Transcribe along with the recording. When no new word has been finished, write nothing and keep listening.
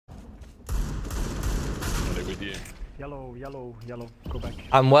Yellow, yellow, yellow. Go back.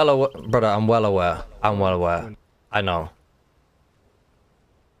 I'm well aware, brother. I'm well aware. I'm well aware. I know.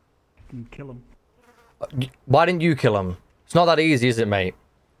 Kill him. Why didn't you kill him? It's not that easy, is it, mate?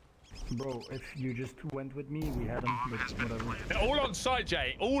 Bro, if you just went with me, we had him. But whatever. They're all on site,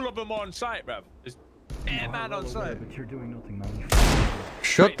 Jay. All of them are on site, bruv. There's man on site. But you're doing nothing, man.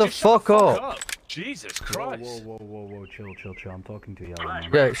 Shut the fuck up. Jesus Christ. Whoa. Chill. I'm talking to Yellow, man.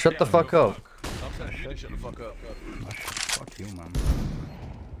 Yeah, shut the fuck up. I'm saying you shut the fuck up. Fuck you, man.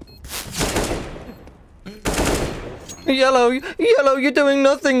 Yellow, you're doing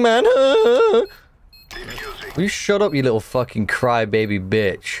nothing, man. Will you shut up, you little fucking crybaby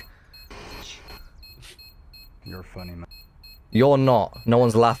bitch? You're funny, man. You're not. No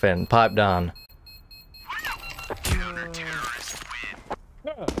one's laughing. Pipe down.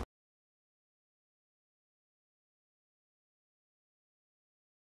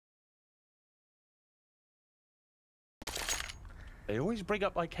 They always bring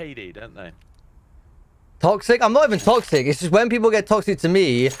up my KD, don't they? Toxic? I'm not even toxic. It's just when people get toxic to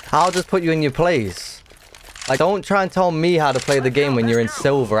me, I'll just put you in your place. Like, don't try and tell me how to play the game when you're in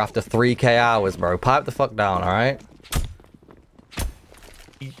silver after 3k hours, bro. Pipe the fuck down, alright?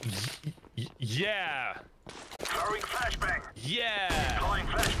 Yeah. Throwing flashbang. Yeah. Deploying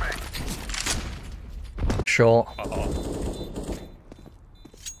flashbang. Sure.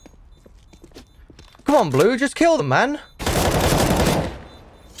 Come on, Blue. Just kill them, man.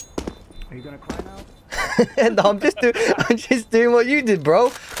 Are you gonna cry now? No, I'm just doing what you did,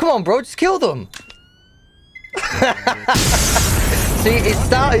 bro. Come on, bro. Just kill them. See,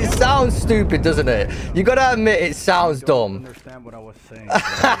 it sounds stupid, doesn't it? You gotta admit it sounds dumb. I understand what I was saying.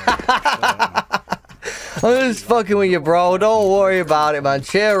 I'm just fucking with you, bro. Don't worry about it, man.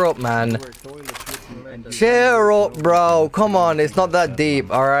 Cheer up, man. Cheer up, bro. Come on, it's not that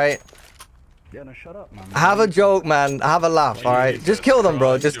deep, alright? Yeah, no, shut up, man. Have a joke, man. Have a laugh, alright? Just kill them,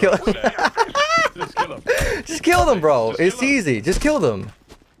 bro. Just kill them. Just kill them. Just kill them, bro. It's easy. Just kill them.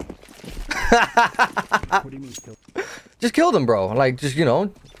 What do you mean kill? Just kill them, bro. Like, just, you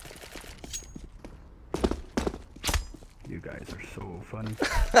know. You guys are so funny.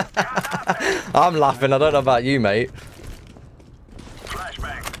 I'm laughing. I don't know about you, mate.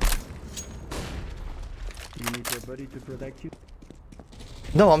 Flashbang. You need your buddy to protect you?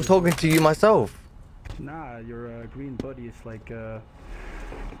 No, I'm talking to you myself. Nah, your green buddy is like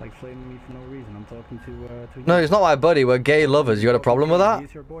flaming me for no reason. I'm talking to you. No, it's not my buddy. We're gay lovers. You got a problem with that?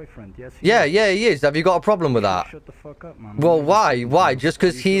 He's your boyfriend. Yes. Yeah, he is. Have you got a problem with that? Shut the fuck up, man. Well, why? Why? Just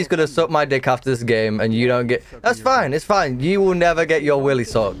because he's gonna suck my dick after this game and you don't get... That's fine. It's fine. You will never get your willy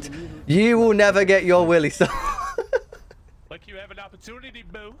sucked. You will never get your willy sucked. Like you have an opportunity,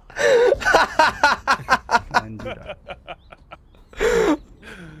 boo. And do that.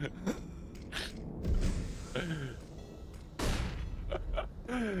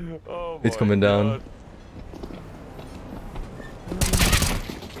 Oh It's coming down.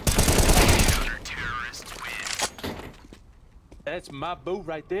 That's my boo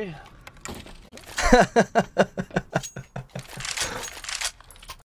right there.